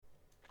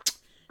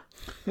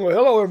Well,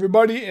 hello,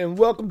 everybody, and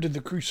welcome to the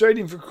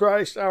Crusading for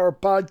Christ, our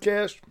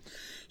podcast.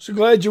 So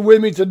glad you're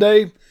with me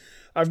today.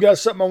 I've got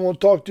something I want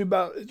to talk to you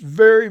about. It's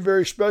very,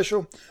 very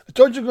special. I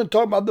told you I'm going to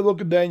talk about the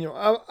book of Daniel.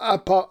 I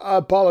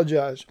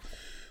apologize.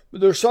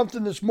 But there's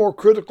something that's more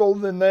critical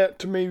than that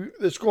to me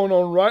that's going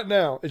on right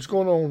now. It's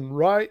going on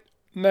right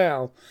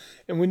now,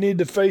 and we need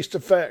to face the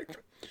fact.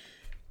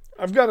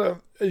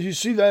 As you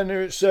see down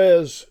there, it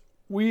says,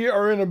 we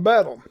are in a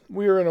battle.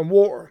 We are in a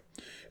war.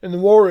 And the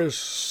war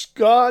is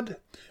God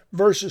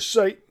versus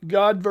Satan.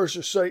 God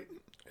versus Satan.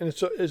 And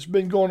it's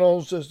been going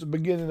on since the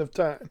beginning of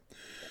time.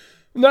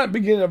 Not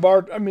beginning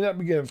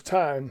of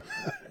time.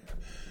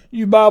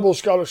 You Bible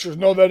scholars says,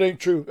 no, that ain't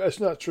true.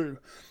 That's not true.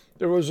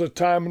 There was a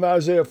time in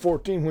Isaiah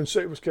 14 when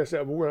Satan was cast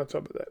out, but we're not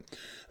talking about that.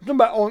 I'm talking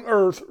about on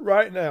earth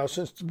right now,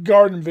 since the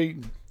Garden of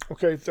Eden.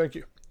 Okay, thank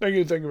you. Thank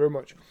you very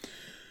much.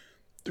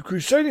 The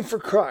Crusading for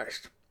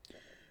Christ.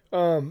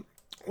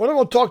 What I'm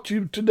going to talk to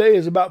you today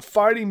is about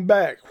fighting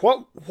back.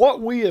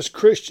 What we as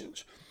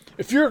Christians,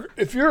 if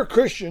you're a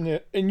Christian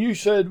and you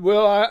said,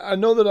 well, I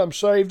know that I'm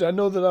saved, I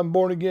know that I'm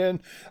born again,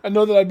 I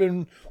know that I've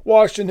been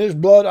washed in His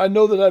blood, I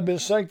know that I've been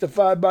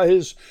sanctified by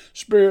His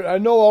Spirit, I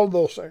know all of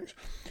those things,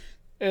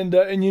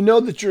 and you know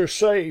that you're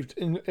saved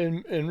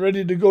and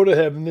ready to go to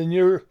heaven, then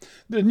you're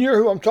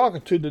who I'm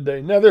talking to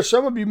today. Now, there's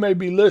some of you may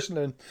be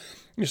listening.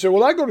 You say,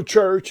 well, I go to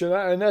church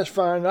and that's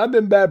fine. I've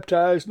been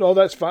baptized. No,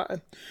 that's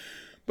fine.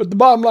 But the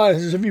bottom line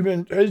is, have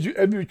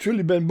you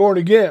truly been born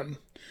again?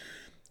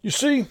 You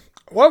see,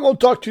 what I'm going to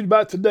talk to you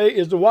about today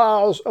is the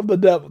wiles of the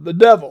devil. The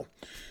devil.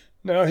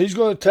 Now, he's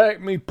going to attack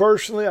me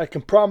personally. I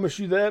can promise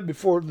you that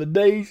before the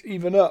day's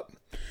even up.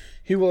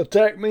 He will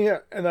attack me,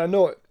 and I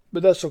know it,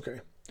 but that's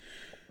okay.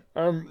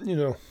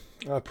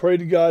 I pray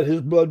to God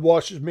His blood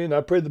washes me, and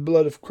I pray the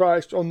blood of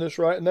Christ on this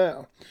right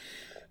now.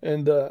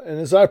 And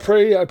as I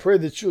pray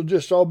that you'll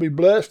just all be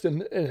blessed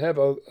and have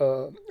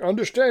a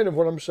understanding of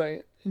what I'm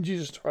saying. In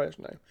Jesus Christ's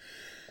name.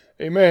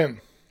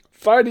 Amen.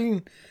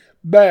 Fighting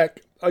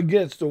back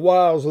against the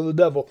wiles of the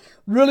devil.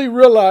 Really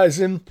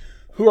realizing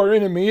who our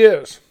enemy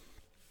is.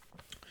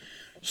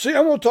 See, I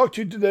want to talk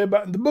to you today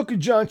about in the book of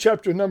John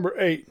chapter number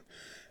 8.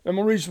 I'm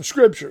going to read some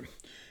scripture.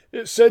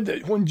 It said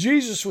that when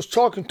Jesus was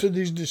talking to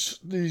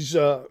these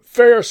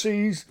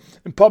Pharisees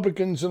and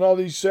publicans and all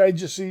these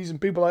Sadducees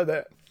and people like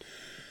that.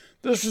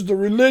 This was the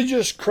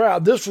religious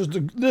crowd. This was the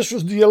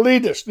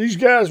elitists. These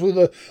guys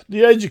were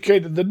the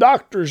educated, the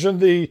doctors, and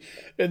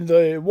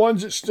the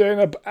ones that stand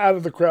up out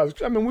of the crowd.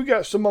 I mean, we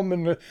got some of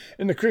them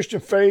in the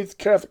Christian faith,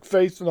 Catholic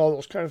faith, and all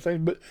those kind of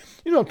things. But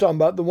you know what I'm talking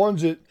about, the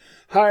ones that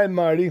high and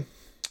mighty.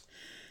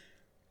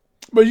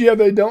 But yeah,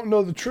 they don't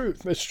know the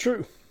truth. It's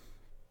true.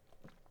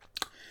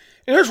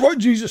 And here's what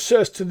Jesus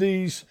says to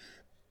these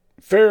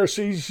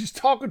Pharisees. He's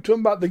talking to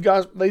them about the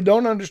gospel. They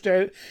don't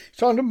understand it. He's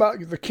talking about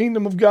the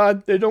kingdom of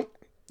God. They don't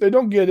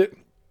get it.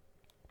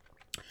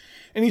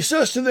 And he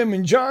says to them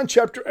in John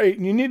chapter 8,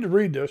 and you need to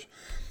read this,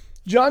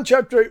 John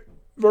chapter 8,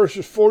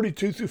 verses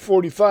 42 through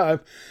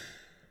 45,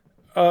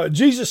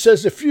 Jesus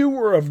says, if you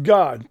were of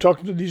God,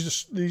 talking to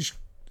these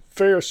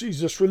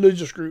Pharisees, this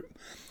religious group,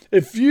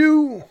 if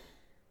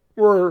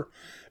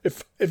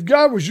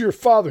God was your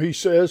father, he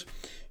says,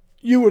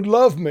 you would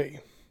love me.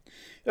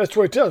 That's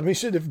what he tells them. He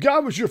said, if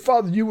God was your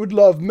father, you would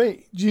love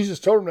me. Jesus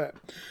told him that.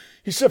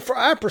 He said, for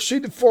I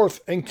proceeded forth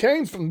and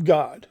came from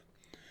God.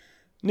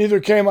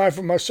 Neither came I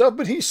from myself,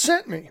 but He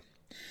sent me.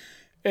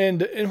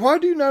 And why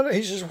do you not,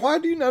 he says, why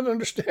do you not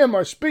understand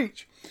my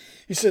speech?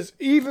 He says,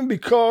 even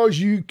because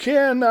you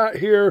cannot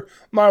hear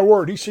my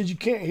word. He says, you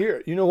can't hear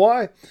it. You know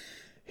why?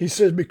 He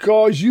says,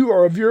 because you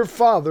are of your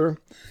father,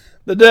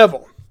 the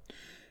devil.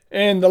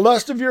 And the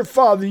lust of your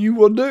father you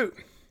will do.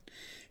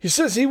 He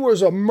says he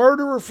was a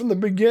murderer from the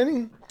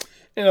beginning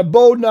and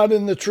abode not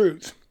in the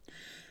truth.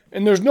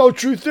 And there's no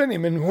truth in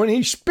him. And when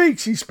he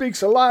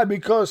speaks a lie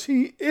because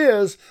he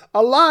is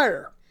a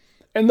liar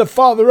and the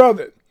father of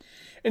it.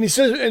 And he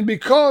says, and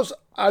because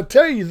I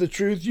tell you the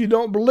truth, you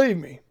don't believe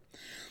me.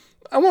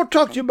 I want to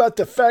talk to you about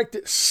the fact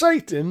that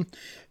Satan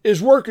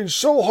is working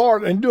so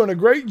hard and doing a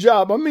great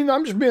job. I mean,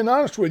 I'm just being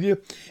honest with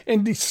you,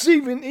 and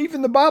deceiving.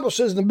 Even the Bible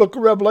says in the book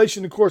of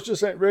Revelation, of course,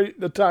 this ain't ready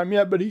the time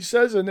yet, but he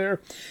says in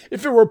there,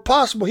 if it were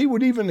possible, he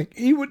would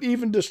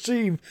even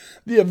deceive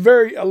the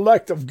very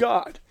elect of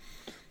God.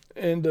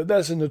 And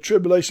that's in the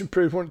tribulation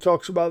period when it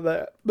talks about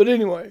that. But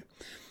anyway,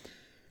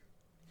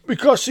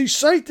 because see,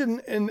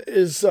 Satan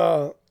is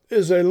a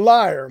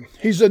liar.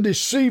 He's a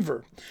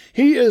deceiver.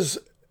 He is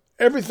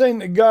everything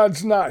that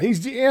God's not.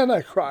 He's the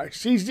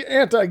Antichrist. He's the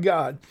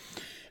anti-God.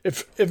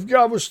 If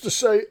God was to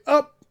say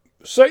up,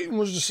 Satan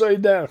was to say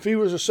down. If he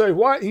was to say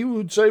white, he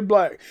would say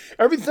black.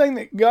 Everything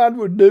that God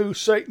would do,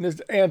 Satan is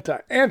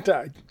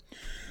the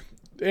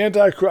the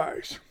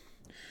Antichrist.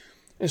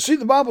 And see,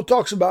 the Bible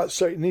talks about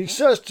Satan. He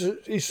says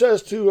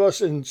to us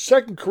in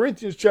 2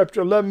 Corinthians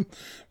chapter 11,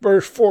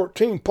 verse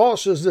 14, Paul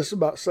says this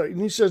about Satan.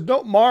 He says,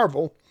 don't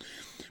marvel,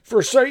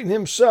 for Satan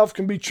himself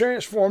can be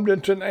transformed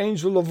into an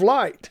angel of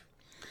light.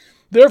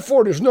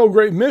 Therefore, there's no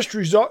great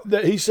mysteries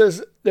that he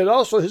says that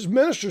also his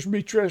ministers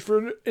be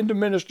transferred into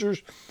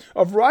ministers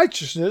of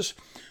righteousness,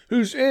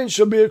 whose end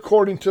shall be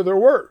according to their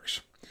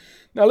works.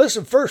 Now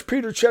listen, 1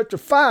 Peter chapter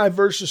 5,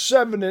 verses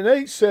 7 and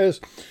 8 says,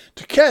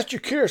 to cast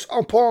your cares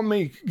upon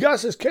me. God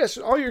says, cast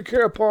all your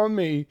care upon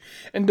me,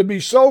 and to be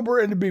sober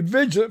and to be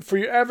vigilant, for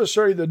your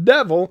adversary the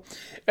devil,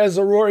 he's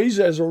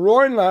as a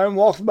roaring lion,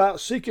 walks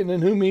about seeking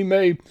in whom he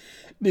may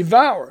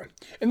devour.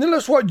 And then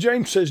that's what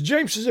James says.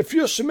 James says, if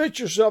you'll submit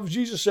yourself,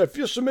 Jesus said, if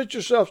you'll submit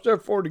yourself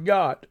therefore to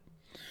God,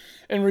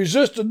 and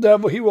resist the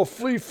devil, he will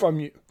flee from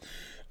you.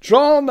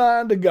 Draw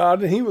nigh to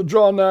God, and he will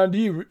draw nigh to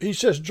you. He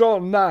says, draw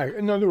nigh.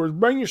 In other words,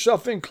 bring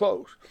yourself in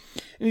close.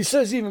 And he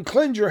says, even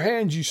cleanse your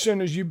hands, you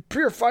sinners. You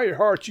purify your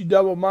hearts, you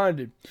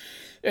double-minded.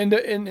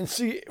 And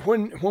see,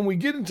 when we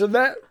get into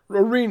that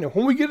arena,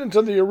 when we get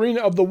into the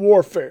arena of the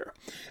warfare,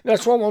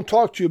 that's what I want to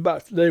talk to you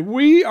about today.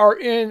 We are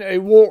in a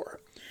war.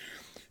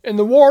 And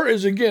the war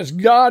is against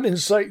God and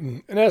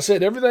Satan. And that's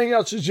it. Everything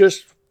else is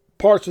just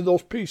parts of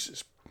those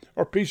pieces,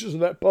 or pieces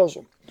of that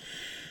puzzle.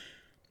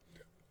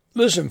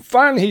 Listen,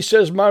 finally he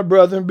says, my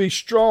brethren, be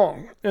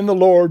strong in the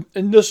Lord.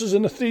 And this is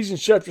in Ephesians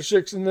chapter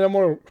 6, and then I'm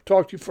going to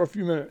talk to you for a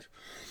few minutes.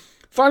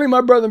 Finally, my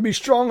brethren, be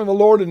strong in the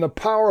Lord in the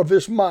power of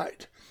his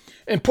might,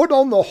 and put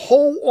on the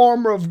whole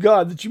armor of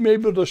God, that you may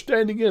be able to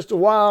stand against the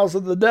wiles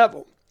of the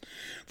devil.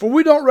 For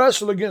we don't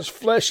wrestle against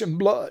flesh and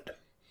blood,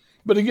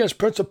 but against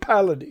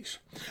principalities,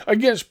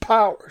 against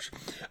powers,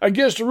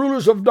 against the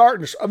rulers of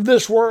darkness of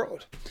this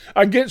world,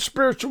 against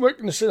spiritual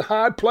wickedness in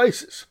high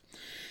places.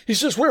 He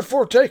says,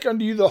 wherefore take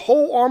unto you the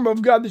whole armor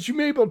of God, that you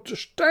may be able to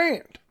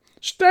stand.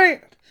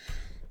 Stand.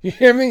 You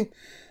hear me?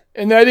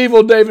 In that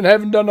evil day, and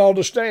having done all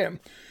to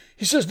stand.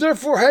 He says,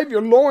 therefore have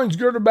your loins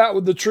girded about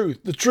with the truth.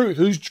 The truth.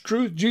 Whose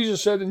truth?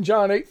 Jesus said in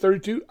John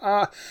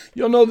 8:32,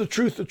 you'll know the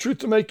truth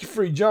will make you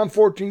free. John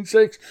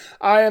 14:6,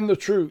 I am the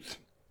truth,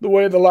 the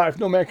way of the life.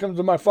 No man comes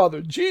to my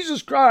Father.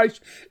 Jesus Christ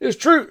is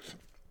truth.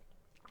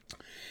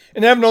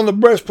 And having on the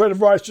breastplate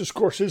of righteousness, of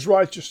course, his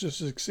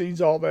righteousness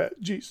exceeds all that.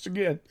 Jesus,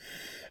 again,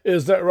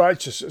 is that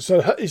righteousness.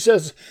 So he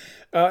says,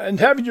 and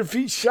having your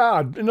feet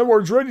shod, in other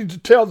words, ready to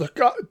tell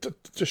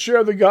to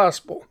share the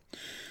gospel,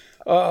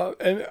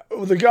 and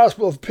the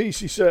gospel of peace,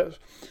 he says.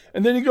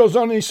 And then he goes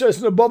on and he says,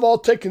 and above all,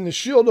 taking the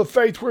shield of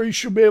faith, where you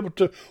should be able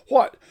to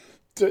what?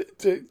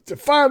 To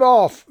fight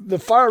off the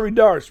fiery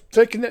darts,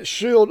 taking that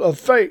shield of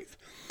faith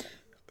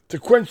to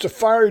quench the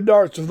fiery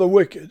darts of the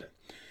wicked.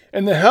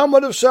 And the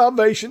helmet of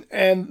salvation,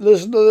 and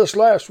listen to this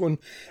last one,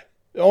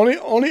 the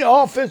only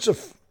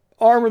offensive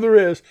armor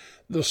there is,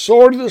 the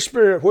sword of the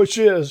Spirit, which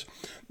is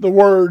the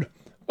Word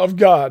of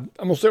God.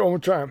 I'm going to say it one more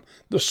time.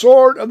 The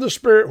sword of the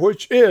Spirit,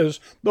 which is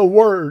the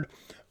Word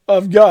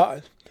of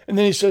God. And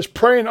then he says,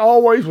 praying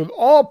always with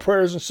all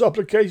prayers and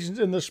supplications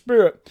in the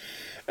Spirit,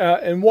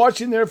 and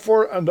watching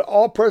therefore unto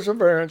all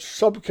perseverance,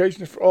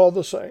 supplications for all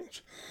the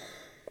saints.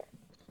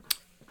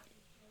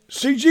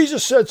 See,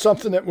 Jesus said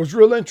something that was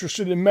real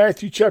interesting in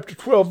Matthew chapter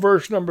 12,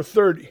 verse number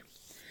 30.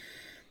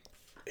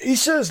 He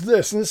says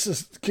this, and this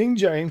is King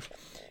James.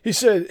 He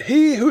said,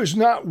 he who is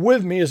not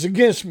with me is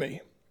against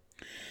me,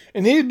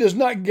 and he who does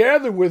not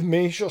gather with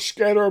me shall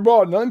scatter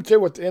abroad. Now let me tell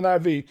you what the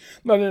NIV,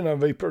 not an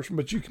NIV person,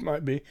 but you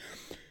might be.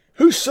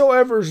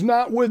 Whosoever is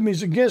not with me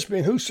is against me,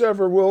 and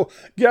whosoever will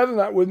gather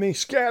not with me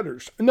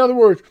scatters. In other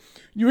words,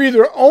 you're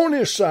either on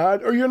his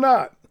side or you're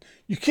not.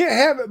 You can't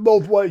have it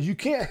both ways. You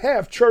can't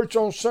have church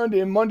on Sunday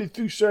and Monday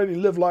through Saturday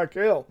live like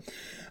hell.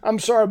 I'm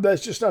sorry, but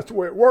that's just not the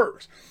way it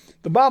works.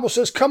 The Bible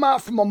says, come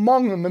out from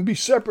among them and be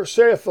separate,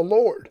 saith the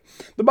Lord.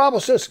 The Bible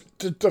says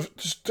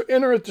to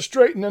enter at the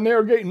straight and the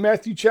narrow gate in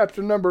Matthew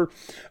chapter number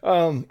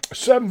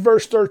 7,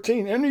 verse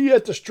 13. Enter ye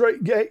at the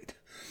straight gate.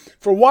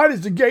 For wide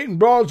is the gate and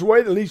broad is the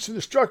way that leads to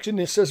destruction.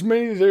 It says,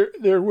 many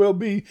there will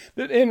be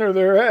that enter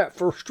thereat.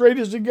 For straight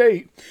is the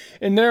gate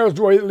and narrow is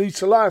the way that leads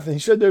to life. And he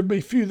said there'd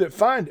be few that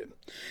find it.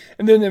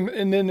 And then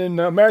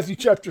in Matthew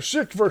chapter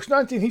 6, verse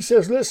 19, he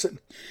says, listen,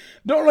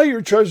 don't lay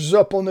your treasures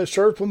up on this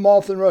earth, where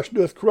moth and rust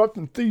doeth corrupt,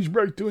 and thieves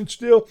break through and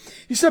steal.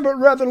 He said, but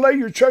rather lay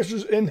your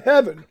treasures in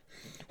heaven,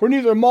 where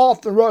neither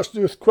moth nor rust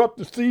doeth corrupt,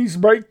 and thieves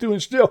break through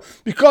and steal.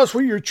 Because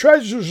where your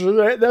treasures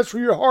are at, that's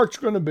where your heart's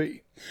going to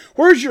be.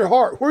 Where's your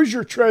heart? Where's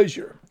your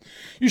treasure?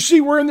 You see,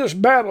 we're in this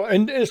battle,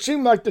 and it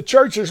seemed like the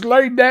church is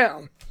laid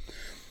down.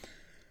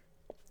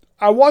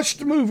 I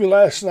watched a movie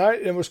last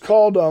night, and it was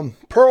called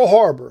Pearl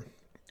Harbor.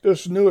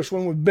 This newest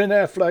one with Ben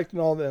Affleck and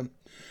all them.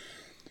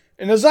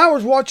 And as I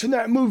was watching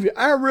that movie,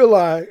 I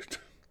realized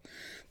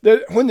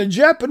that when the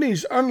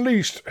Japanese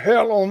unleashed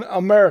hell on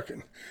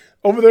American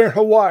over there in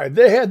Hawaii,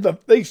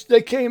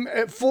 they came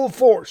at full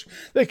force.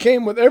 They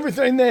came with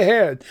everything they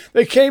had.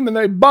 They came and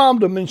they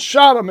bombed them and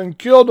shot them and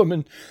killed them,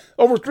 and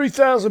over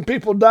 3,000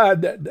 people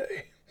died that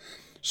day.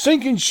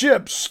 Sinking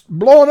ships,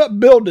 blowing up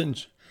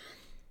buildings.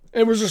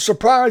 It was a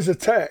surprise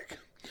attack.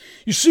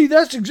 You see,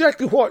 that's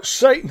exactly what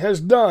Satan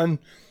has done,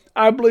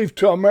 I believe,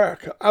 to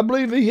America. I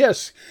believe he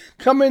has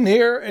come in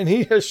here and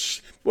he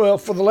has, well,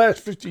 for the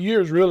last 50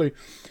 years really,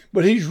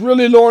 but he's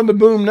really lowering the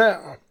boom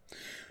now.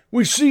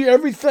 We see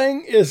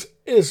everything is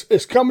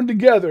coming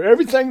together.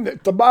 Everything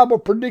that the Bible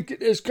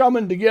predicted is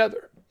coming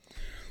together.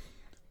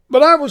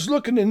 But I was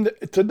looking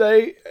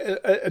today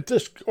at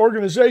this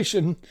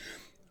organization,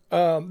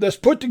 that's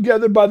put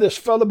together by this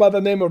fellow by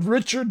the name of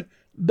Richard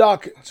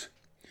Dawkins.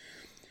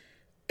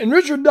 And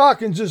Richard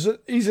Dawkins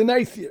he's an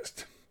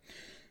atheist,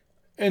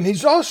 and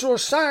he's also a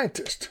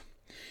scientist.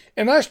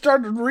 And I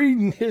started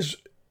reading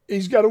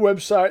he's got a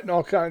website and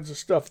all kinds of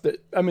stuff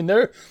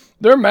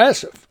they're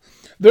massive.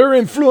 They're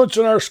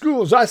influencing our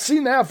schools. I see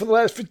now for the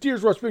last 50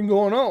 years what's been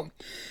going on.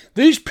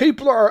 These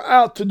people are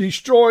out to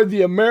destroy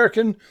the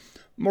American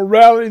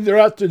morality. They're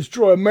out to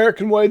destroy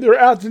American way. They're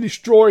out to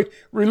destroy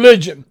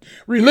religion.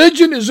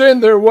 Religion is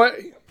in their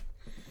way.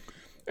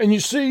 And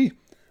you see,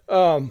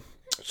 so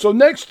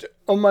next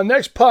on my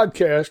next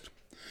podcast,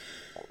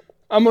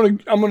 I'm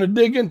gonna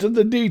dig into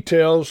the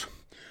details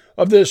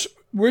of this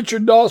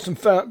Richard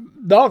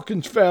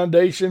Dawkins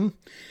Foundation,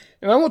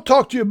 and I'm going to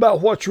talk to you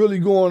about what's really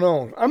going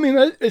on. I mean,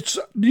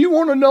 do you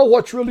want to know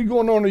what's really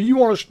going on, or you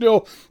want to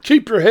still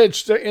keep your head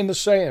in the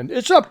sand?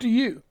 It's up to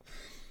you.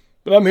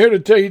 But I'm here to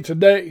tell you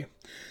today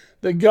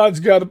that God's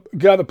got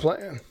a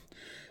plan,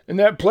 and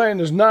that plan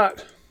is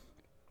not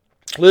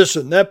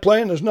losing,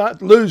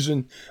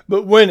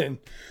 but winning.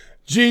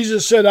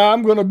 Jesus said,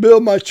 I'm going to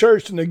build my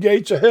church and the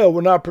gates of hell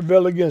will not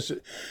prevail against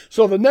it.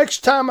 So the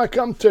next time I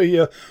come to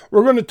you,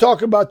 we're going to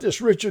talk about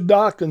this Richard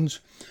Dawkins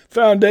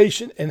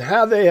Foundation and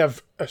how they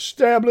have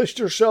established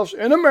themselves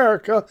in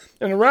America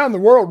and around the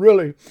world,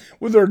 really,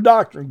 with their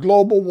doctrine,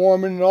 global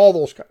warming and all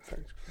those kind of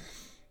things.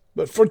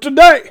 But for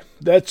today,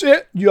 that's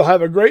it. You'll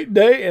have a great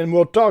day, and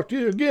we'll talk to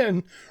you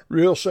again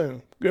real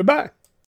soon. Goodbye.